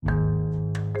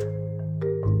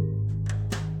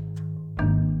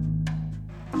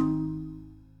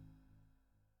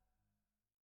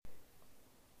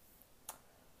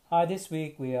Hi, this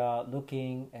week we are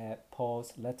looking at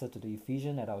Paul's letter to the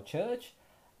Ephesians at our church,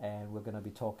 and we're going to be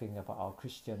talking about our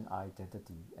Christian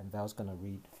identity. And Val's going to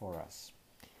read for us.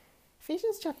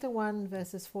 Ephesians chapter 1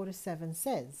 verses 4 to 7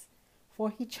 says, "For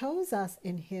he chose us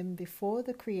in him before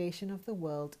the creation of the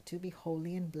world to be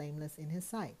holy and blameless in his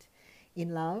sight.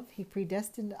 In love, he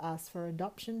predestined us for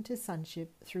adoption to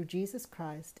sonship through Jesus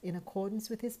Christ in accordance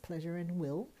with his pleasure and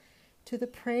will, to the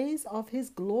praise of his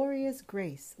glorious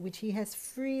grace, which he has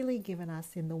freely given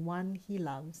us in the one he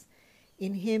loves.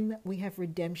 In him we have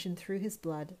redemption through his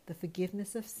blood, the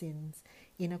forgiveness of sins,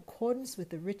 in accordance with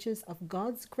the riches of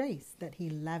God's grace that he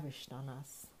lavished on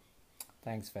us."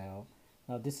 Thanks, Val.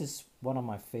 Now, this is one of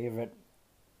my favorite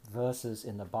verses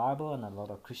in the Bible, and a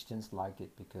lot of Christians like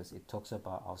it because it talks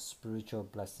about our spiritual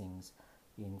blessings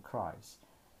in Christ.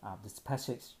 This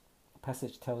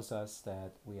passage tells us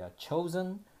that we are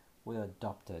chosen, we're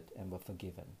adopted, and we're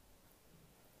forgiven.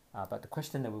 But the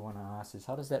question that we want to ask is,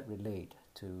 how does that relate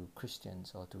to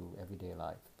Christians or to everyday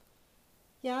life?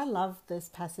 Yeah, I love this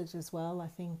passage as well. I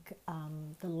think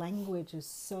the language is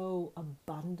so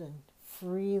abundant,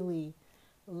 freely,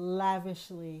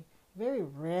 lavishly. Very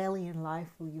rarely in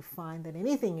life will you find that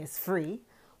anything is free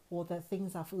or that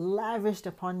things are lavished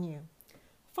upon you.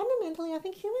 Fundamentally, I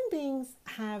think human beings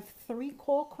have three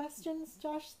core questions,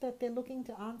 Josh, that they're looking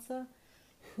to answer.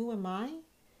 Who am I?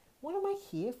 What am I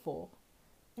here for?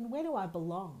 And where do I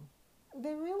belong?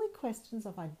 They're really questions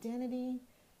of identity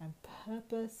and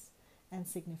purpose and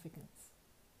significance.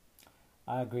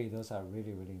 I agree, those are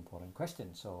really, really important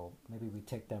questions. So maybe we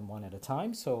take them one at a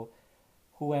time. So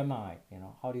who am I?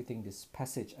 How do you think this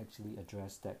passage actually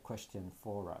addressed that question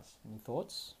for us? Any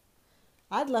thoughts?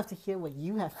 I'd love to hear what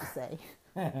you have to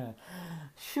say.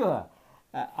 Sure.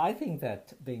 I think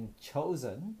that being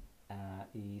chosen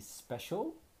is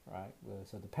special, right?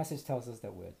 So the passage tells us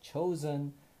that we're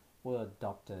chosen, we're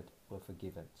adopted, we're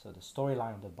forgiven. So the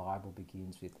storyline of the Bible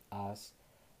begins with us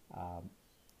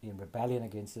in rebellion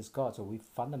against this God. So we've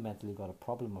fundamentally got a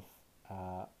problem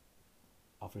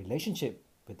of relationship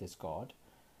with this God.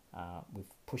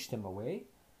 We've pushed him away.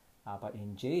 But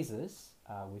in Jesus,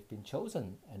 we've been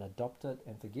chosen and adopted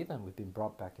and forgiven. We've been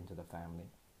brought back into the family.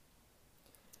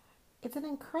 It's an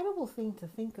incredible thing to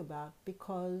think about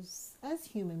because as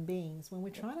human beings, when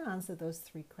we're trying to answer those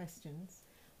three questions,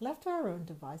 left to our own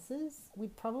devices,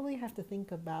 we'd probably have to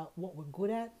think about what we're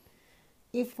good at,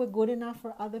 if we're good enough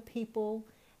for other people,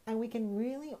 and we can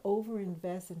really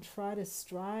overinvest and try to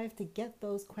strive to get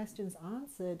those questions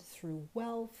answered through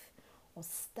wealth or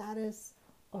status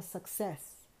or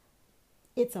success.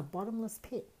 It's a bottomless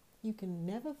pit. You can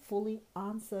never fully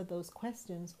answer those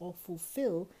questions or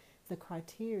fulfill the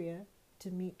criteria to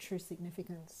meet true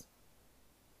significance.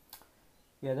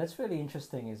 Yeah, that's really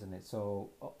interesting, isn't it? So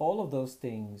all of those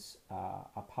things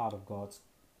are part of God's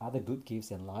other good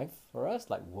gifts in life for us,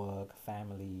 like work,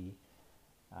 family,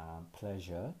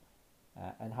 pleasure.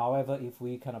 And however, if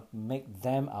we kind of make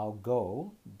them our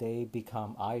goal, they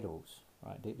become idols,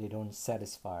 right? They don't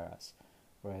satisfy us.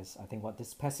 Whereas I think what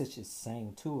this passage is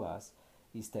saying to us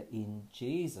is that in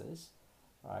Jesus,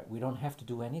 right, we don't have to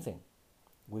do anything.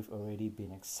 We've already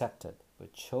been accepted. We're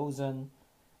chosen.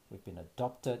 We've been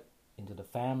adopted into the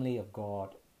family of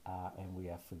God, and we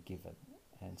are forgiven.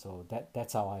 And so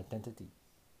that's our identity.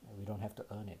 We don't have to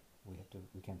earn it.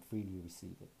 We can freely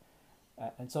receive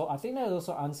it. And so I think that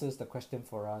also answers the question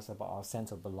for us about our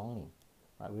sense of belonging.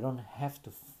 Right? We don't have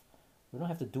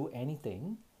to do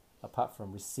anything apart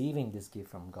from receiving this gift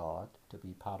from God to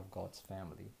be part of God's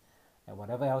family. And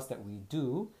whatever else that we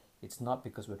do, it's not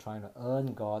because we're trying to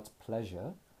earn God's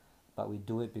pleasure, but we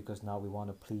do it because now we want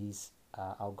to please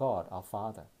our God, our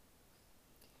Father.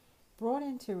 Brought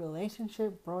into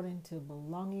relationship, brought into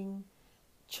belonging,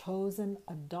 chosen,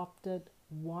 adopted,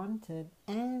 wanted,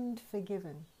 and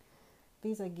forgiven.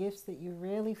 These are gifts that you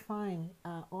rarely find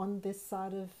on this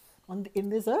side of in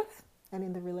this earth and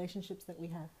in the relationships that we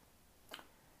have.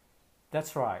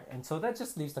 That's right. And so that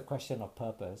just leaves the question of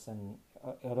purpose. And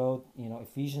although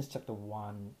Ephesians chapter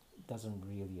 1 doesn't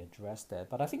really address that,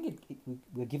 but I think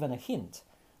we're given a hint,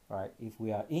 right? If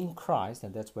we are in Christ,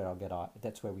 and that's where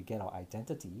we get our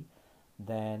identity,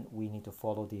 then we need to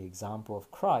follow the example of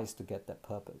Christ to get that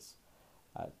purpose.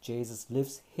 Jesus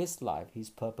lives his life. His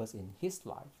purpose in his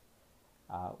life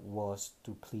was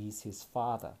to please his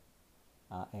Father,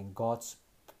 and God's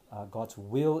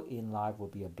will in life will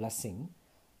be a blessing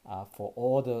for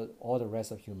all the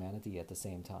rest of humanity at the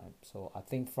same time. So I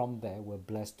think from there we're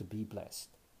blessed to be blessed.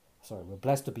 We're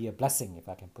blessed to be a blessing, if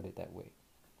I can put it that way.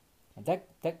 And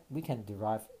that we can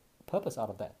derive purpose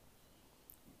out of that.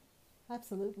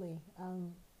 Absolutely.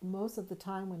 Most of the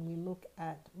time when we look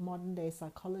at modern day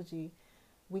psychology,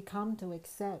 we come to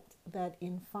accept that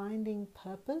in finding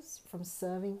purpose from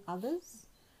serving others,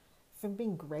 from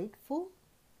being grateful,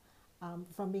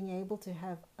 from being able to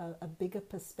have a bigger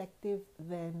perspective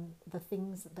than the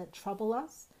things that trouble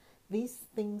us, these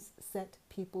things set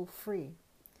people free.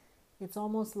 It's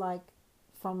almost like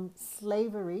from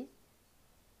slavery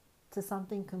to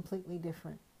something completely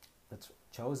different. That's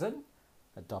chosen,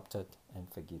 adopted,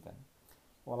 and forgiven.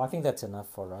 Well, I think that's enough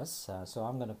for us. So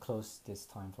I'm going to close this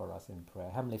time for us in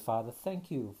prayer. Heavenly Father, thank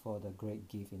you for the great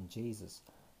gift in Jesus.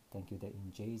 Thank you that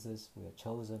in Jesus we are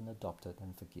chosen, adopted,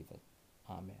 and forgiven.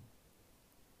 Amen.